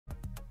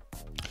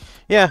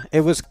Yeah,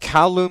 it was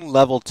Kowloon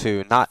Level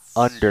 2, not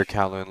under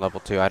Kowloon Level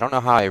 2. I don't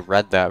know how I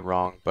read that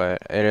wrong,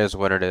 but it is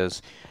what it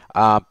is.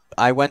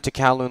 I went to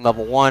Kowloon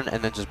Level 1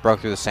 and then just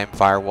broke through the same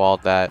firewall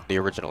that the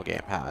original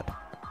game had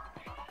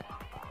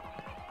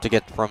to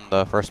get from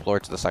the first floor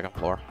to the second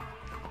floor.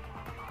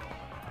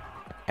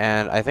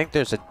 And I think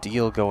there's a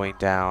deal going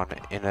down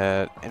in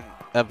a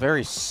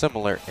very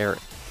similar area.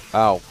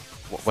 Oh,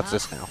 what's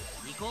this now?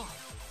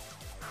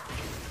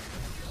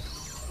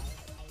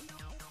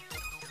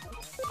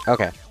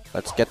 Okay,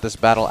 let's get this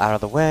battle out of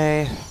the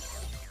way.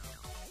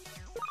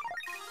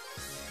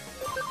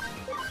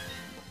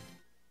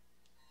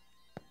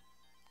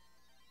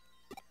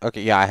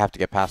 Okay, yeah, I have to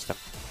get past him.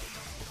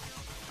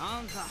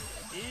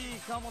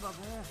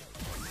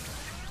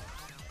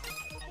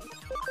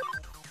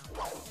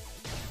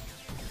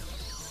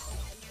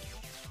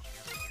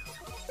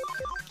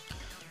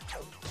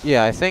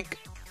 Yeah, I think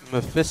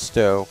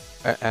Mephisto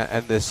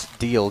and this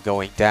deal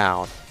going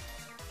down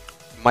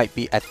might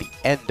be at the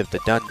end of the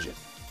dungeon.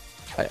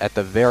 At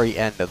the very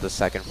end of the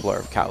second floor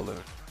of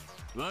Kowloon.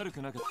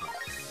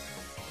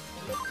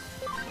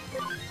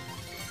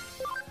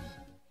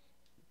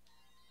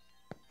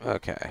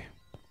 Okay.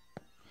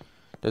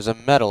 There's a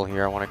medal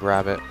here, I want to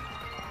grab it.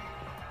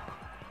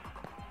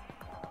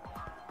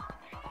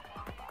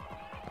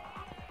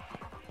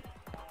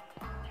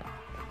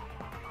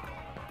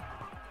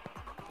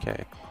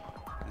 Okay.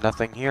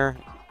 Nothing here.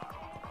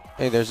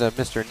 Hey, there's a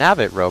Mr.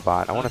 Navit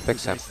robot. I want to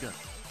fix him.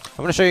 I'm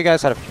going to show you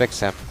guys how to fix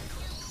him,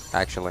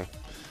 actually.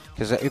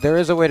 Because there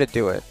is a way to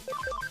do it.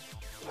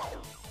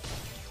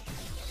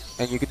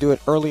 And you can do it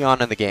early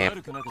on in the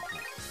game.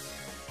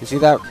 You see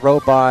that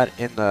robot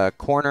in the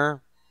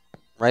corner?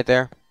 Right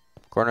there?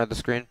 Corner of the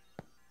screen?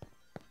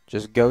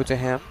 Just go to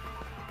him.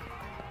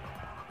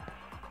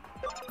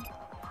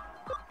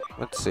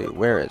 Let's see,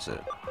 where is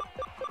it?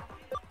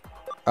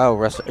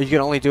 Oh, you can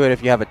only do it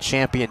if you have a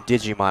champion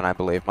Digimon, I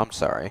believe. I'm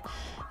sorry.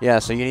 Yeah,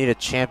 so you need a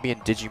champion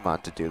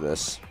Digimon to do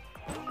this.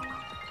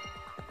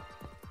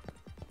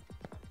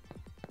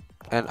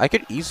 And I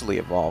could easily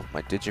evolve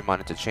my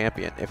Digimon into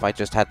champion if I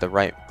just had the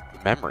right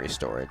memory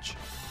storage.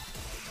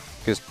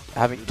 Because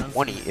having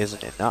 20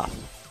 isn't enough.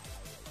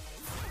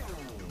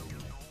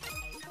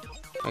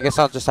 I guess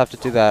I'll just have to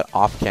do that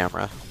off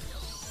camera.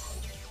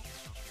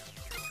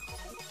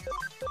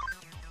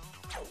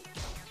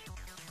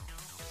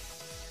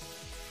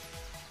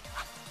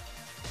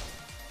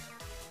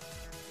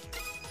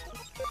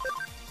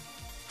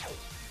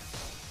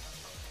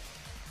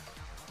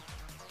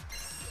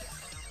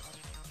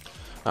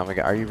 Oh my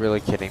god, are you really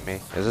kidding me?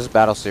 Is this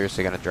battle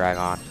seriously gonna drag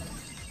on?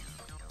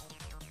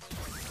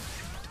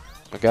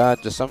 Oh my god,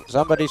 just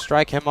somebody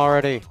strike him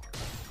already.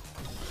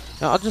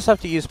 No, I'll just have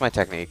to use my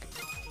technique.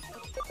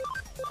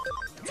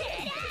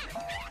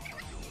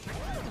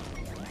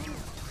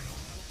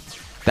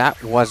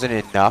 That wasn't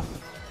enough?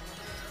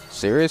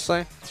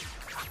 Seriously?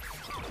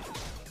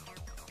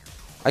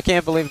 I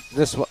can't believe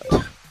this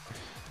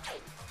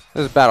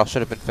this battle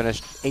should have been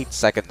finished 8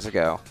 seconds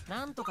ago.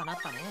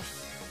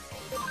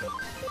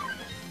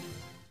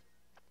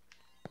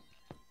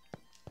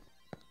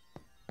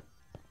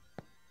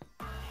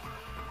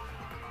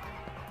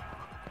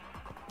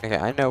 Okay,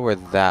 I know where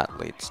that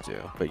leads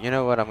to, but you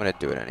know what? I'm gonna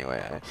do it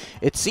anyway.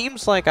 It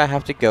seems like I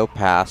have to go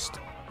past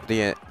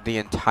the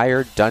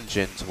entire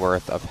dungeon's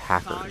worth of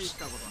hackers.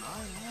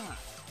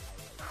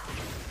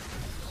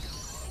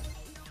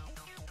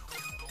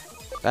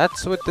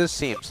 That's what this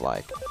seems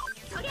like.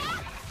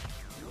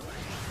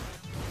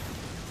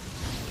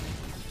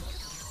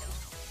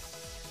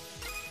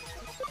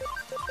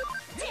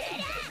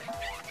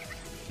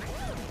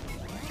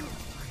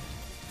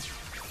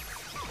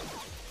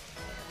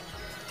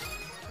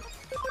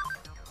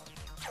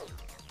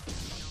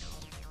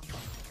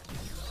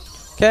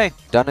 Okay,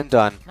 done and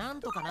done.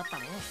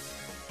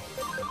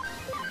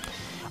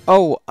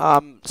 Oh,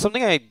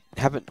 something I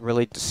haven't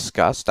really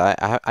discussed. I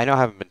know I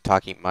haven't been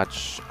talking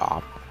much,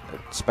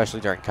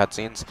 especially during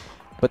cutscenes,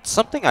 but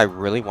something I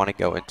really want to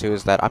go into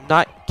is that I'm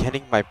not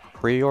getting my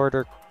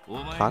pre-order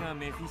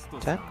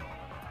content.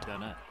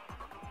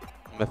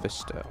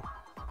 Mephisto.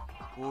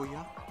 お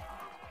や、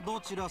ど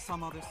ちら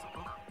様です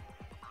か？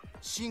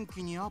新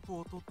規にアポ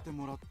を取って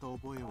もらった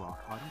覚えは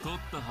あり？取っ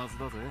たはず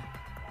だぜ。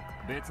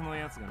別の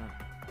やつがな。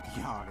や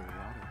れや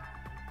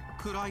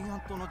れ。クライア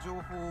ントの情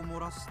報を漏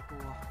らすと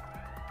は、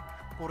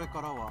これ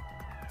からは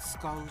使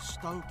う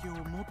下請けを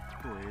もっ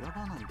と選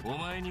ばないと。お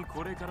前に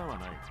これからは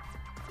ない。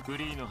フ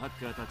リーのハッ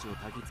カーたちを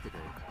焚きつけて、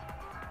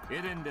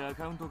エデンでア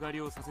カウント狩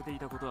りをさせてい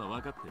たことは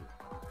分かってる。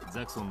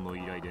ザクソンの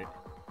依頼で。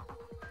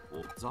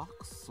お、ザ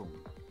クソン。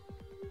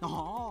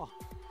あ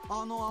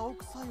あ、あの青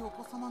臭いお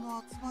子様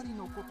の集まり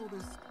のこと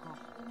ですか。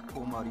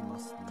困りま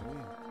すね。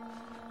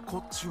こ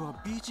っちは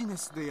ビジネ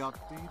スでやっ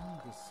ているん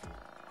です。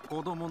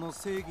子供の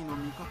正義の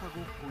味方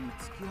ごっこに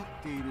付き合っ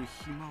ている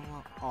暇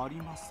はあり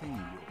ませんよ。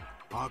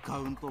アカ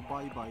ウント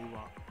売買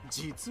は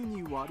実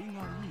に割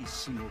がいい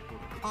仕事。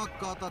ハッ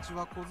カーたち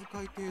は小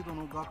遣い程度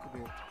の額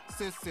で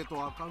せっせ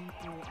とアカウントを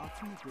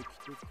集めてき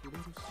てくれ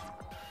る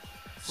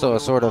し、So a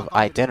sort of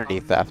identity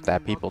theft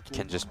that people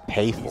can just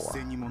pay for.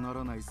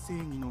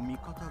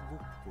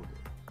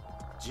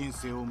 人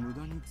生を無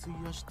駄に費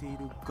やしている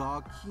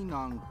ガキ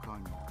なんか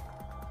に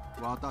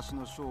私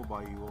の商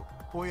売を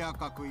とや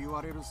かく言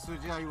われる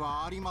筋合い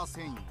はありま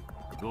せんよ。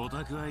ご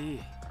たくはい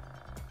い。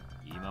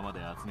今まで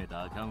集め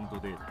たアカウン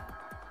トデータ。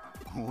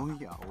お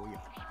やお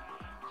や。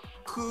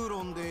空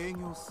論で営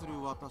業す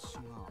る私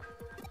が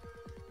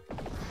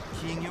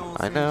企業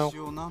戦士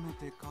を舐め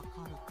てかか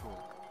ると。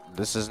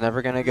This is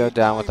never gonna go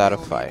down without a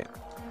fight.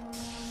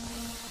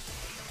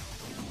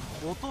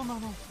 大人の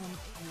本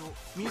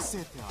気を見せ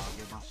てあ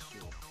げまし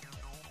ょう。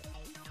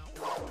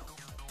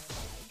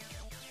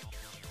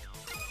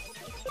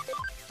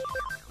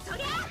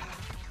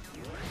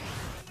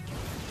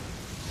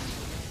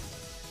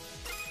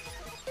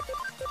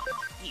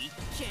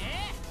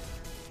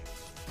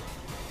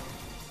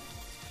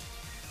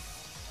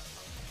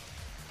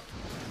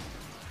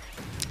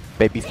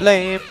Baby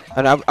Flame.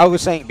 And I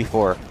was saying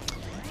before,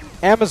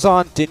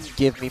 Amazon didn't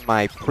give me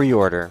my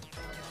pre-order.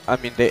 I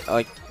mean, they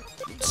like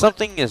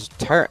something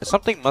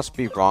must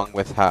be wrong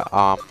with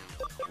how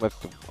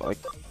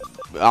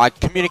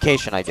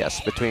communication, I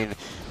guess, between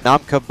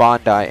Namco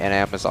Bandai and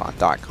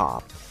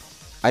Amazon.com.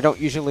 I don't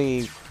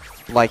usually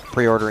like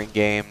pre-ordering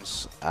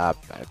games.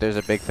 There's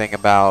a big thing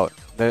about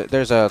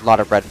there's a lot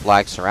of red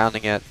flags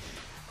surrounding it,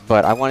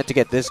 but I wanted to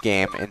get this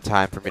game in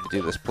time for me to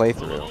do this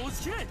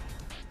playthrough.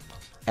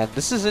 And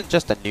this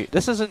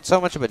isn't so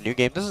much of a new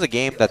game. This is a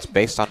game that's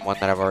based on one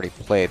that I've already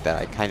played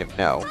that I kind of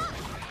know.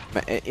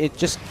 It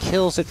just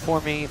kills it for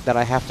me that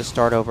I have to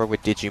start over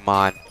with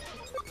Digimon.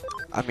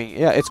 I mean,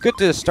 yeah, it's good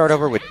to start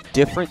over with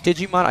different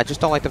Digimon. I just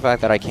don't like the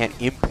fact that I can't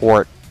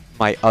import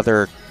my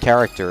other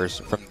characters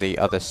from the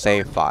other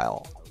save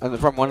file.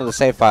 From one of the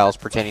save files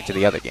pertaining to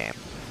the other game.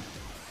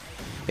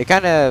 It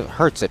kind of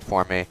hurts it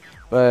for me,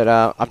 but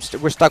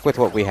we're stuck with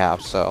what we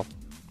have, so.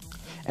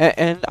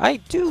 And I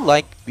do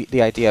like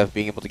the idea of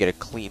being able to get a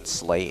clean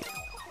slate.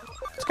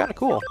 It's kind of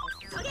cool.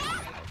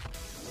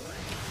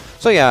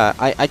 So yeah,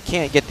 I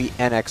can't get the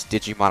NX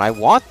Digimon. I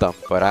want them,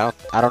 but I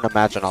don't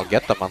imagine I'll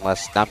get them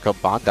unless Namco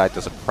Bandai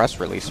does a press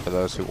release for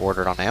those who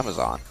ordered on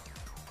Amazon.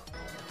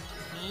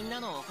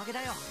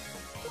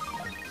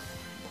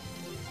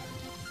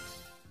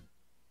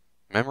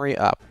 Memory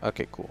up.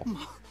 Okay, cool.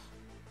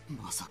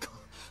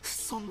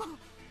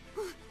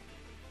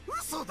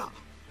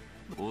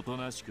 おと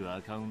なしく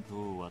アカウント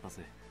を渡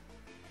せ。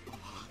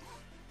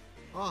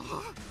あ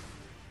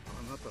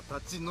なた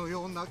たちの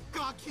ような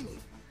ガキに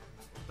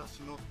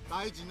私の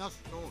大事な商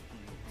品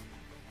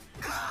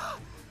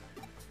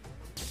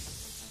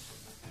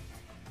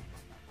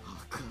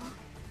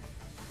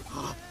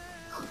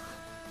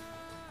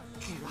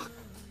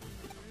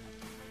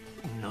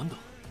を。なんだ？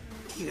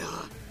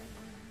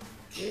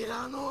キ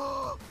ラ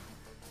の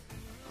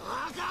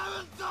アカ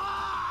ウント。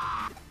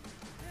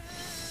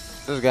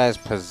 This guy's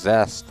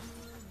possessed.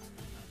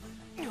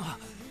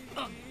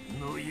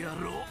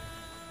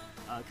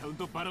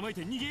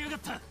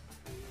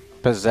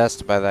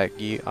 Possessed by that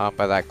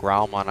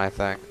Growlmon, I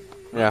think.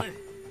 Yeah.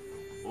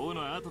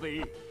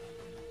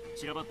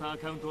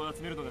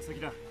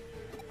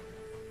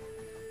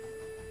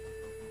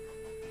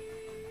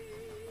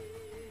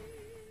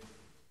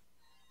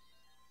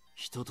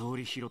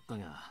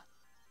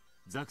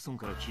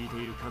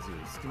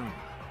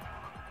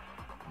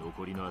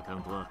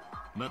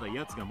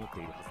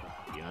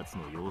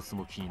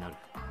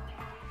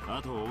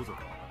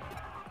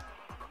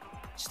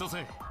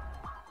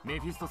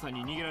 Mephisto さん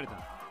に逃げられた。あ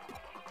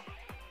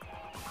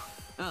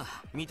あ、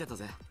見てた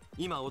ぜ。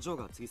今お嬢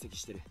が追跡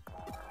してる。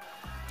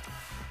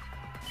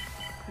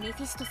メ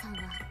フィストさんは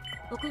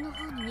奥の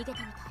方に逃げたみ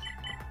たい。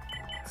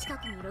近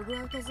くにログ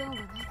アウトゾーンは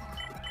ないか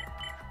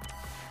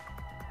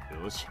ら。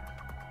よし、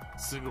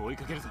すぐ追い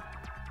かけるぞ。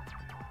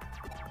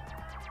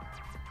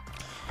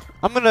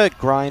I'm gonna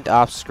grind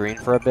off screen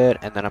for a bit,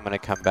 and then I'm gonna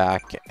come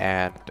back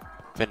and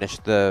finish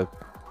the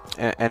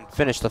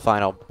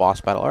final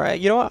boss battle. Alright,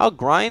 you know what? I'll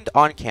grind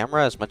on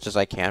camera as much as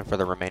I can for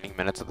the remaining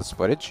minutes of this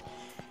footage.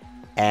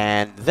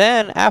 And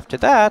then, after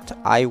that,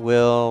 I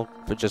will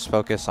just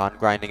focus on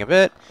grinding a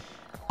bit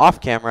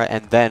off camera,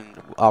 and then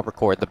I'll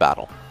record the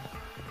battle.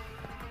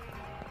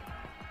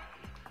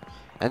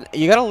 And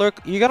you gotta learn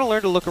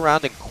to look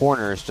around in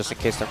corners just in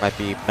case there might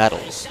be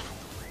medals.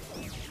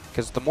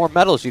 Because the more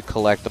medals you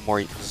collect, the more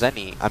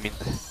Zenny, I mean,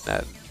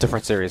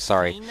 different series,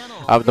 sorry.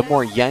 The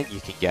more yen you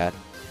can get.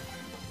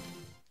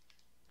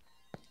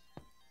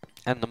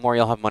 And the more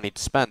you'll have money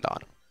to spend on.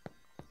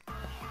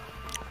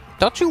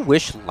 Don't you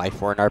wish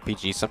life were an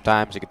RPG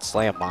sometimes? You could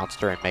slay a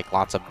monster and make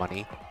lots of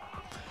money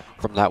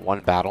from that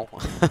one battle.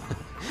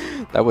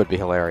 That would be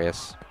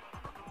hilarious.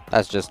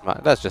 That's just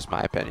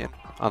my opinion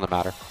on the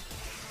matter.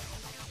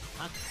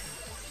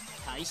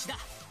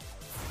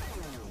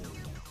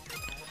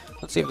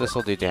 Let's see if this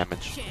will do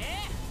damage.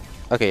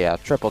 Okay, yeah,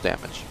 triple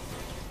damage.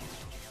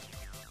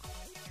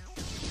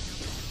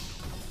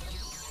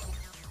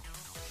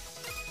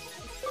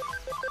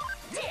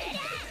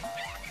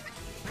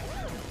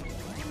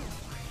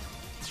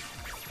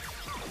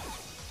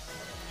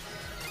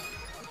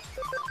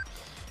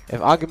 If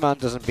Agumon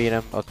doesn't beat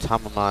him,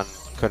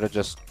 Otamamon could have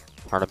just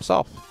hurt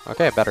himself.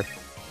 Okay, better.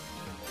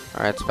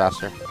 Alright, it's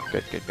faster.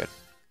 Good, good, good.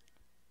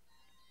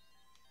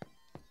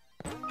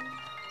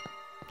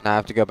 Now I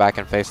have to go back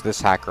and face this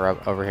hacker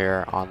over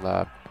here on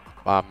the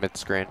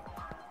mid-screen.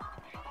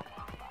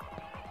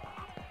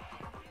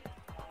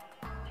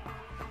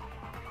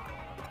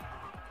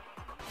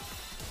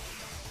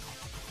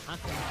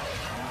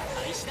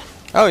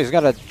 Oh, he's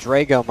got a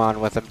Dragomon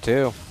with him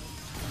too.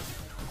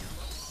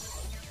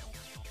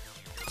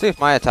 Let's see if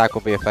my attack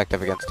will be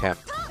effective against him.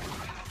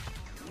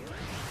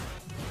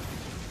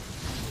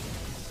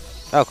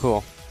 Oh,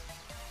 cool.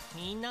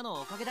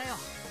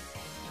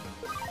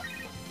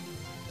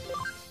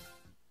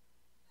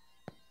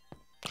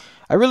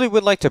 I really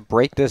would like to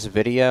break this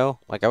video.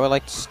 Like, I would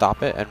like to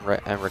stop it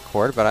and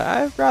record, but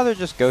I'd rather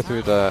just go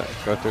through the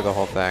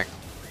whole thing.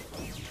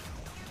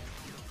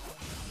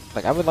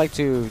 Like, I would like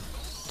to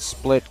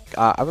split.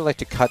 I would like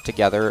to cut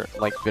together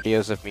like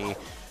videos of me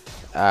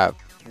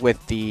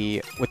with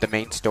the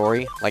main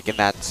story, like in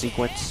that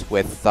sequence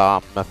with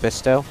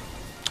Mephisto.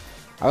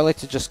 I would like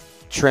to just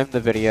trim the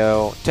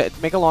video,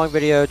 make a long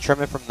video,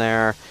 trim it from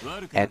there,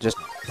 and just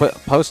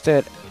post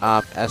it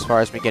as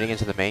far as me getting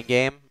into the main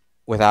game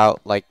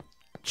without like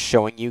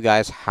showing you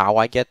guys how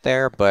I get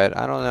there. But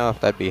I don't know if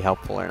that'd be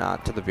helpful or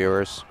not to the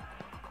viewers.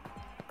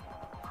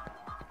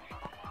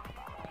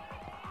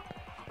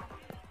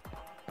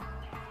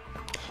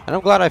 And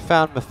I'm glad I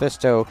found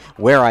Mephisto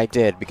where I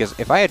did, because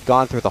if I had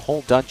gone through the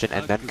whole dungeon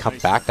and then come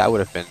back, that would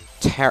have been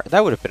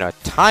a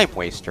time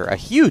waster, a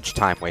huge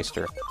time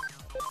waster.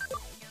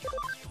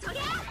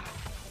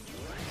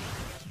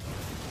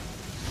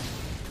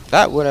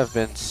 That would have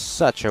been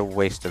such a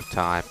waste of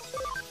time.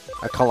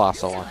 A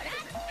colossal one.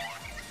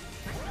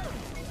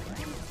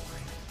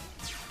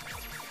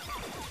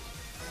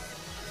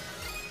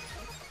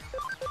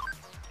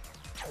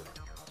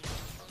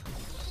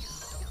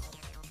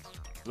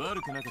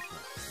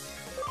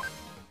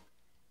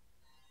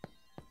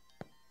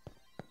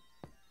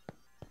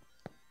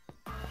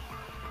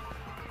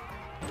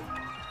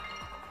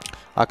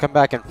 I'll come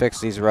back and fix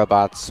these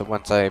robots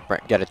once I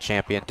get a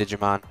champion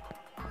Digimon.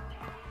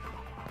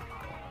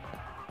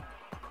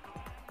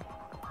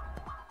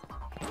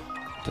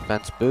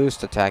 Defense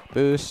boost, attack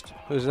boost.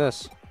 Who's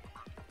this?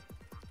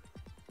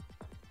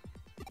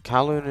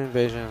 Kowloon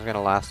invasion is going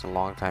to last a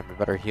long time. You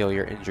better heal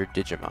your injured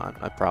Digimon.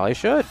 I probably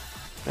should.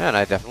 And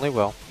I definitely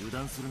will.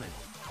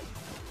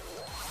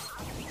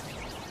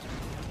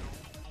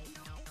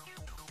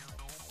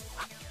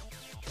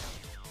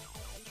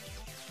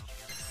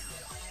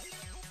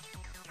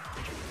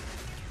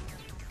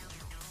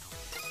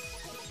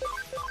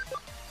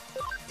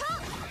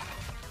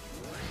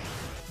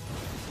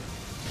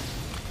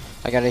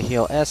 I gotta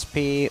heal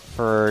SP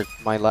for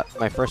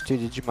my first two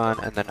Digimon,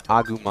 and then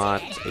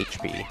Agumon's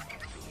HP.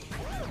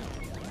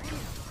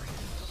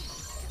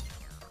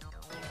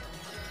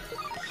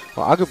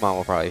 Well, Agumon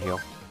will probably heal.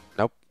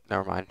 Nope,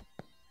 never mind.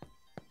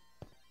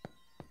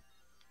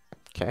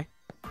 Okay.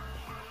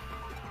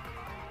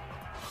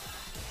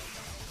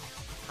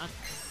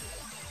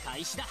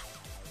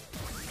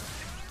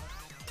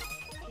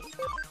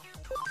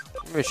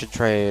 Maybe we should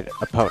trade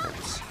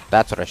opponents.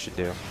 That's what I should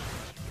do.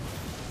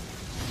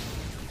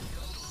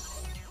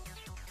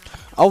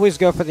 Always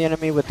go for the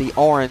enemy with the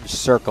orange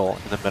circle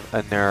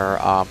in their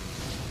on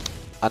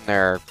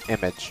their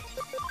image.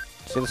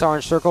 See this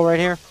orange circle right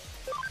here?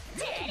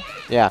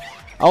 Yeah.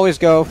 Always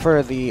go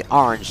for the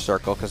orange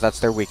circle because that's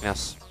their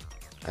weakness,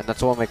 and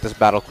that's what will make this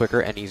battle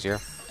quicker and easier.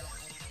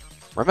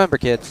 Remember,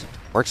 kids,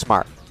 work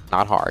smart,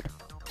 not hard.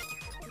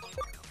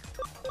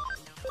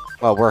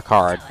 Well, work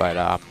hard,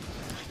 but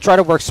try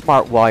to work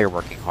smart while you're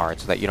working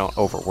hard so that you don't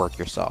overwork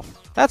yourself.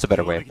 That's a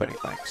better way of putting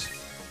things.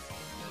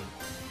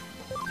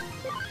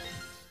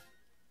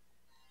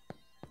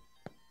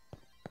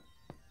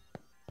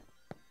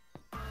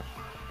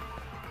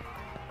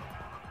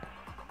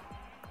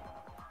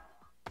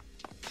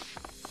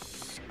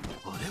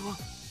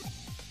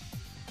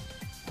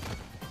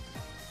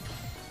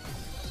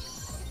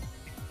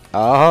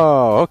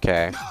 Oh,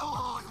 okay.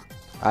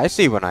 I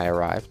see when I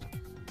arrived.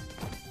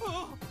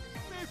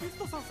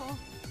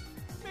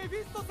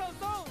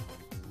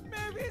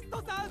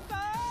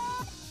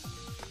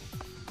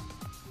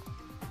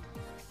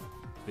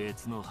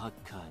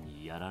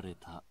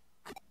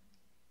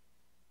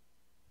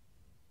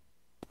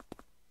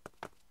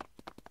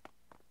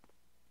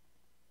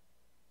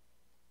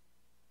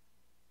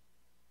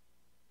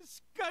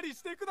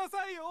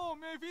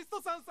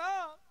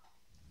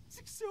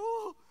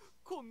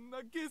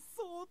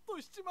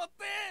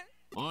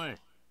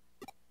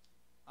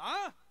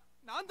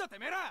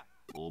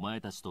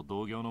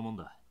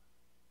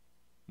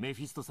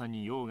 Mephisto さん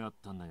に用があっ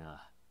たんだ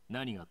が、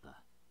何があっ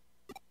た？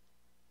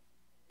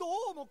ど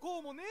うもこ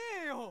うもね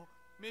えよ。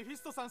メフィ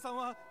ストさん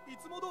はい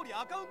つも通り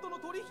アカウントの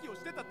取引を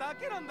してただ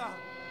けなんだ。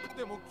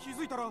でも気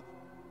づいたら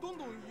どん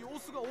どん様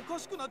子がおか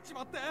しくなっち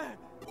まって、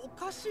お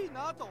かしい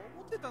なと思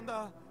ってたん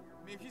だ。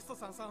メフィスト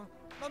さん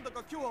なんだ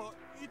か今日は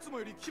いつも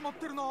より決まっ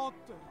てるなっ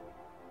て。